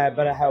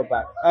 But I held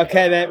back.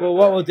 Okay, mate. Well,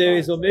 what we'll do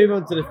is we'll move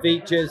on to the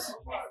features.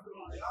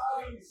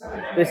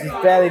 This is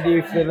fairly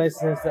new for the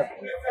listeners.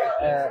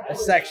 A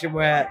section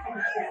where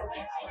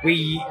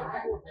we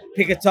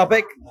pick a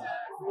topic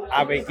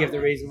I mean, give the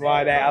reason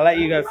why, mate. I'll let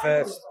you go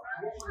first.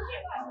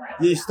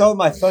 You stole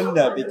my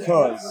thunder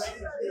because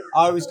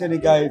I was going to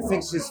go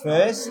fixtures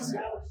first.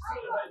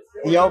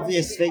 The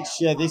obvious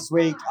fixture this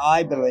week,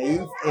 I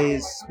believe,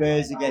 is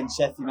Spurs against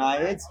Sheffield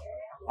United,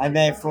 and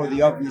therefore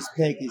the obvious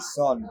pick is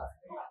Son,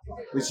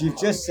 which you've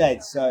just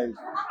said, so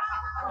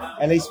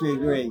at least we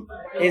agree.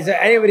 Is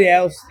there anybody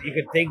else that you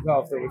could think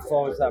of that would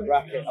fall into that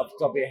bracket off the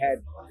top of your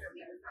head?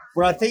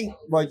 Well,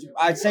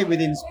 I'd say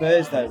within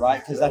Spurs though, right?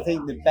 Because I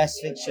think the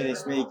best fixture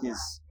this week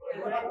is,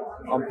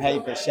 on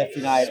paper,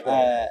 Sheffield United.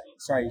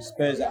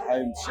 Spurs at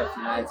home to Sheffield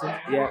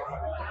United. Yeah.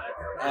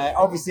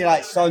 Obviously,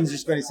 like Son's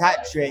just got his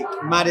hat trick.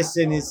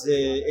 Maddison is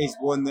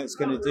one that's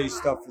going to do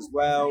stuff as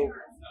well.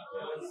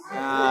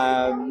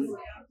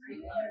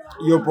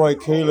 Your boy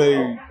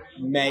Kulu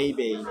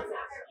maybe,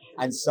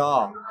 and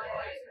Sarr.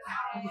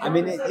 I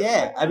mean,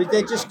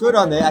 they're just good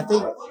on it. I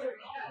think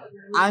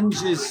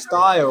Ange's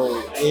style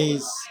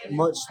is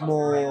much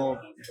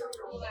more.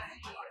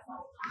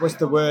 What's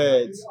the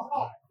word?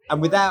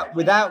 And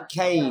without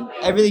Kane,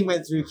 everything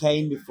went through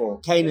Kane before.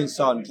 Kane and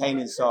Son.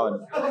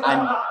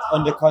 And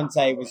under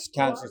Conte was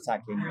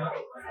counter-attacking.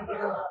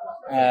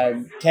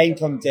 Kane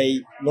come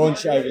deep,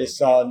 launch it over the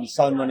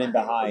Son running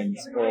behind,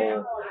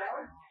 or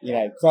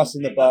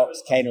crossing the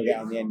box, Kane will get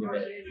on the end of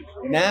it.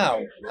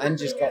 Now,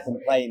 Ange's got them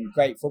playing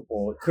great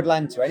football. It could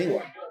land to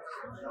anyone.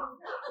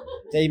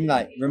 They even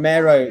like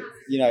Romero,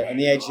 on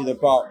the edge of the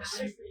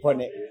box,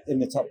 putting it in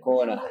the top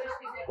corner.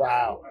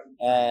 Wow.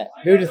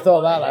 Who'd have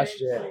thought that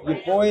last year? Your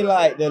boy,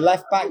 like the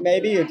left back,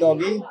 maybe, or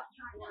Doggy,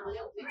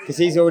 because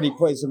he's already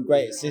put in some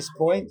great assist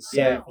points,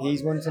 so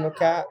he's one to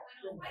look at.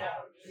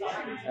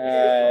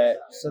 I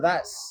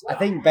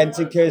think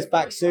Bentancur's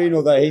back soon,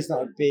 although he's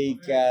not a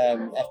big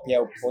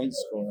FPL point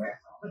scorer.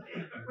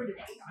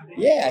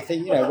 Yeah, I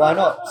think, why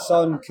not?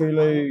 Son,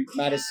 Kulu,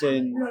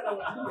 Maddison,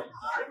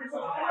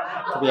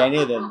 could be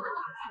any of them.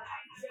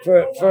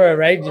 For a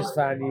Rangers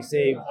fan, you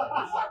seem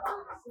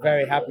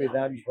very happy with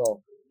Ange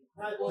ball.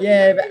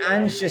 Yeah, but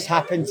Ange just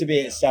happened to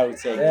be at Celtic.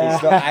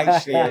 He's not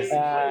actually.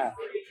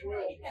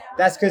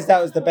 That's because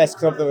that was the best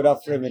club that would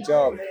offer him a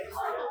job.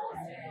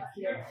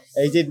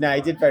 He did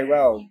very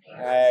well.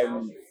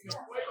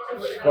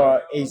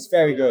 But he's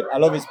very good. I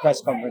love his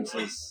press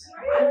conferences.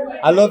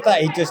 I love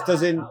that he just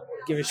doesn't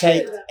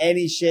take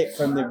any shit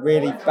from the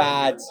really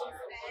bad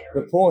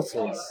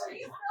reporters.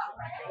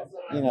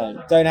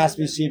 Don't ask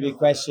me stupid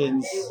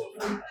questions.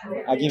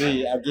 I'll give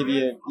you, I'll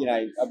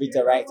be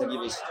direct. I'll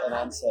give you an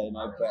answer,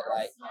 but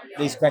like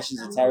these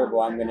questions are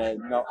terrible. I'm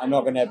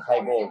not gonna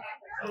play ball.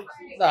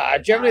 No, I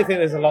generally think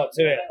there's a lot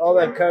to it. All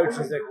the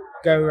coaches that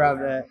go around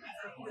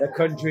the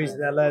countries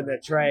and they learn their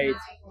trade.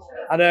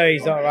 I know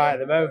he's not right at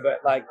the moment,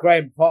 but like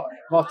Graham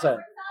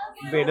Potter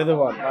would be another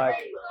one. Like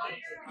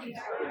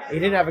he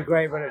didn't have a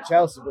great run at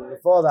Chelsea, but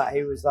before that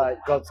he was like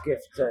God's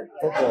gift to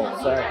football.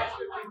 So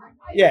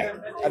yeah,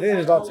 I think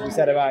there's a lot to be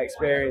said about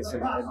experience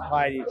and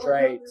pioneer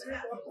trades.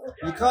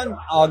 You can't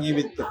argue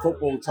with the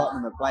football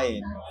Tottenham are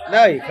playing.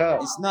 No, you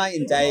can't. It's night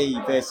and day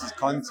versus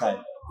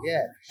Conte.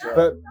 Yeah, sure.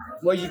 But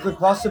what you could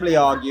possibly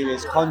argue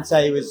is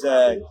Conte was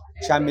a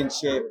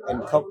championship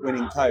and cup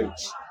winning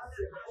coach.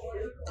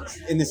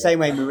 In the same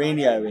way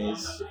Mourinho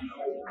is.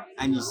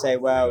 And you say,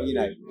 well,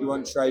 you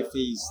want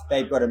trophies,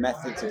 they've got a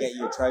method to get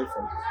you a trophy.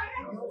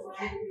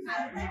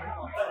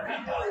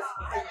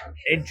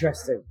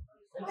 Interesting.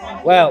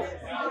 Well,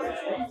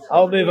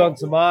 I'll move on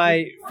to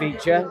my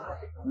feature,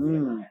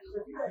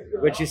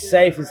 which is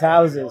Safe as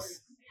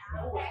Houses.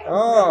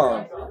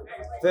 Oh,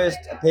 first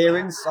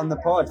appearance on the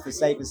pod for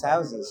Safe as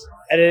Houses.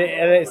 And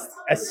it's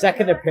a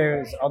second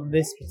appearance on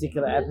this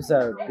particular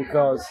episode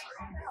because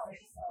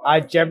I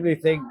generally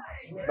think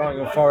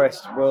Nottingham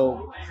Forest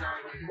will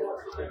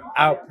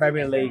out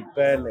Premier League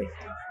Burnley.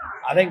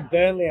 I think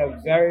Burnley are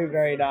very,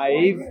 very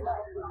naive.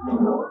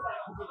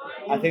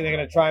 I think they're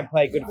going to try and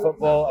play good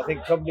football. I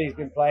think Company's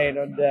been playing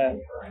under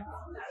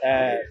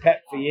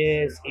Pep for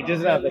years. He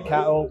doesn't have the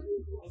cattle.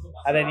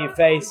 And then you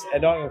face a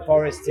Nottingham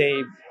Forest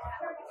team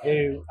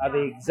who are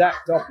the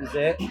exact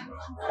opposite.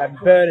 And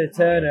Bernard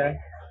Turner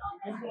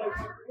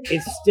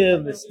is still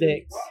in the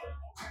sticks.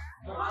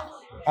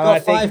 And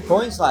got 5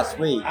 points last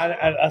week.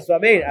 And that's what I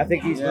mean. I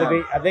think he's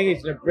going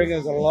to bring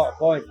us a lot of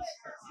points.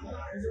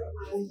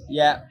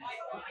 Yeah.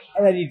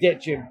 And then you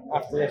ditch him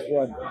after this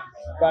one.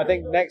 But I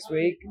think next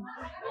week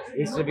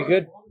he's going to be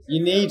good.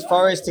 You need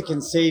Forest to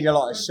concede a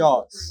lot of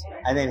shots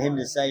and then him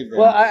to save them.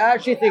 Well, I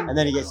actually think... And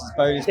then he gets his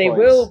bonus they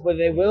points.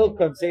 They will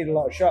concede a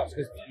lot of shots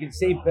because you can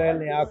see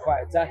Burnley are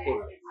quite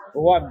attacking.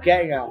 But what I'm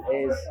getting at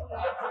is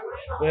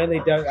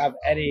Burnley don't have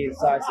any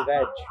incisive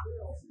edge.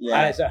 Yeah.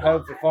 And it's at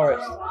home for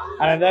Forest.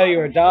 And I know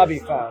you're a Derby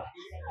fan,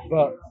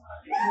 but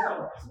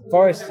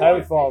Forest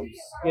home forms,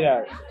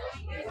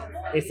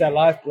 it's their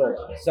lifeblood.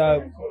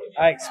 So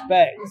I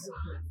expect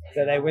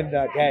that they win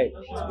that game,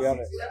 to be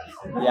honest.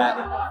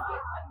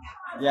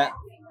 Yeah.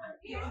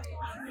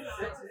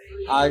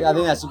 I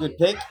think that's a good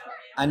pick.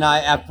 And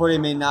I've put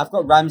him in. I've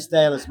got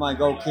Ramsdale as my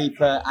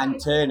goalkeeper and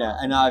Turner.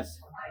 And I've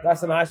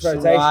that's a nice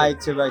rotation.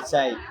 tried to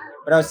rotate.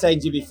 But I was saying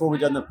to you before we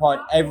done the pod,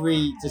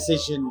 every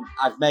decision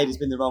I've made has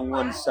been the wrong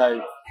one.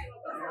 So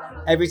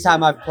every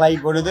time I've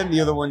played one of them,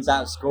 the other one's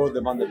outscored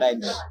them on the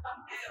bench.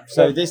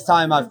 So this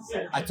time I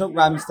took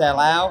Ramsdale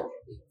out.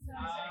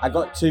 I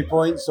got 2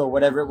 points or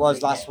whatever it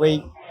was last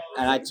week,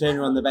 and I had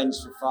Turner on the bench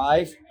for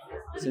 5.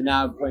 So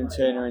now I'm putting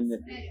Turner in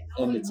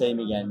the team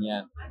again.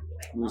 Yeah,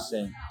 we'll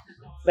see.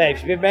 Mate,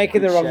 if you've been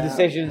making the wrong Shout.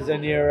 decisions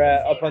and you're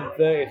up on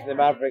 30th in the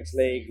Mavericks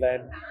League,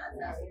 then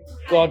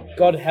God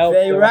help.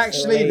 They the were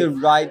rest of actually the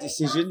league. right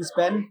decisions,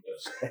 Ben,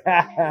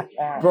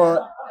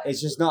 but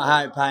it's just not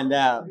how it panned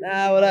out.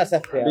 Nah, well, that's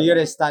FPL. But you got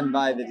to stand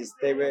by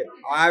they were.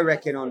 I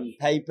reckon on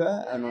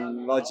paper and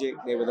on logic,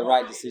 they were the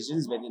right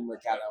decisions, but it didn't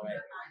work out that way.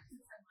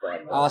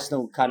 But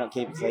Arsenal cannot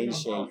keep a clean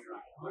sheet.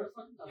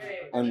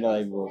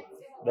 Unbelievable.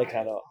 They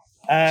cannot.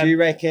 Do you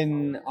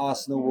reckon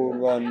Arsenal will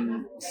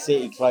run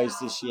City close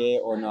this year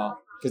or not?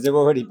 Because they're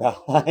already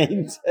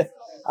behind.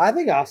 I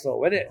think Arsenal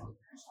win it.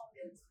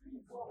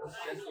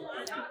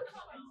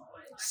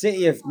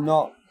 City have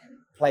not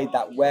played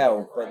that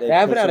well, but They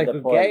haven't had a the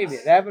good points. game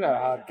yet. They haven't had a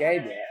hard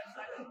game yet.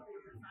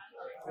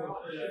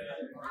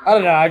 I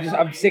don't know.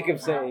 I'm sick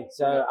of City,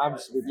 so I'm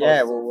just.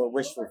 Yeah, well, we're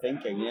wishful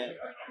thinking.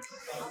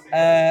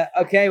 Yeah.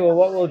 Okay. Well,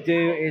 what we'll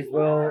do is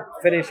we'll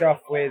finish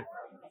off with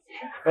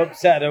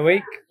upset of the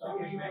week.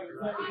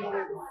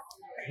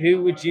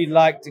 Who would you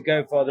like to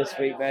go for this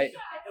week, mate?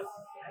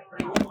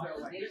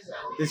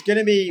 There's going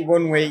to be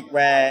one week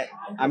where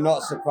I'm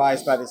not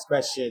surprised by this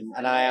question,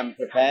 and I am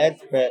prepared,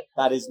 but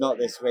that is not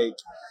this week.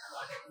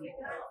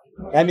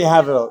 Let me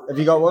have a look. Have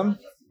you got one?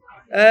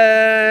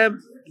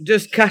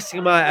 Just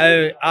casting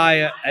my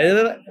eye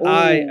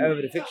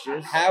over the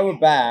fixtures. How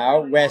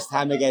about West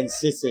Ham against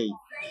City?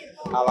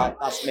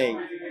 That's me.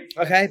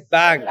 Okay,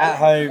 bang. At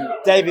home,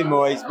 David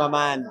Moyes, my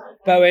man.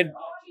 Bowen.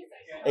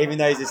 Even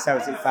though he's a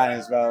Celtic fan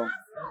as well.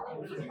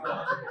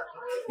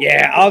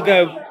 Yeah, I'll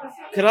go.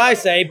 Can I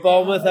say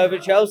Bournemouth over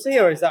Chelsea,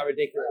 or is that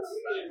ridiculous?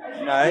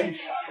 No,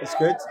 it's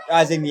good.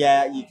 As in,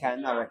 yeah, you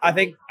can. I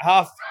think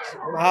half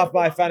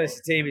my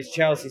fantasy team is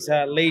Chelsea, so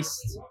at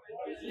least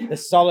the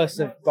solace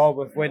of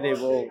Bournemouth winning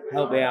will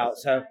help me out.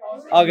 So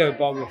I'll go with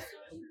Bournemouth.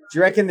 Do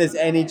you reckon there's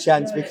any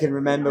chance we can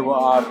remember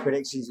what our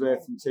predictions were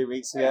from 2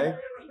 weeks ago?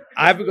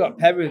 I haven't got a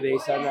pen with me,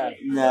 so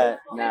no.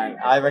 No.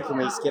 I reckon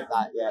we skip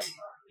that, yeah.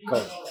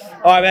 Cool.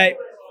 All right,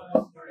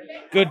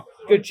 mate.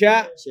 Good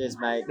chat. Cheers,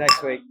 mate.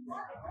 Next week.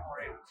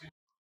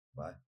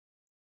 Bye.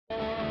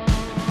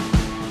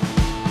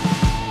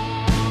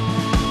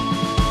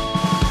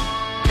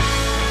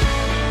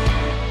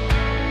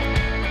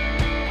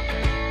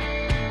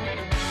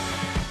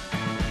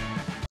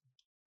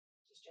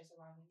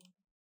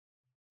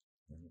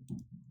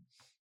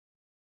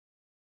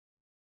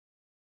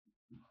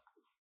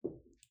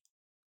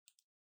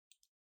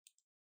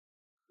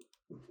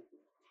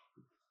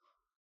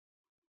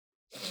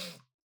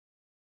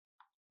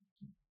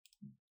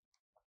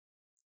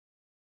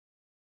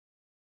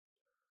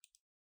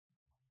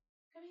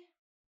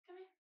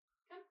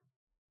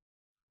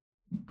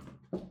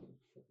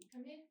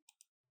 Come here.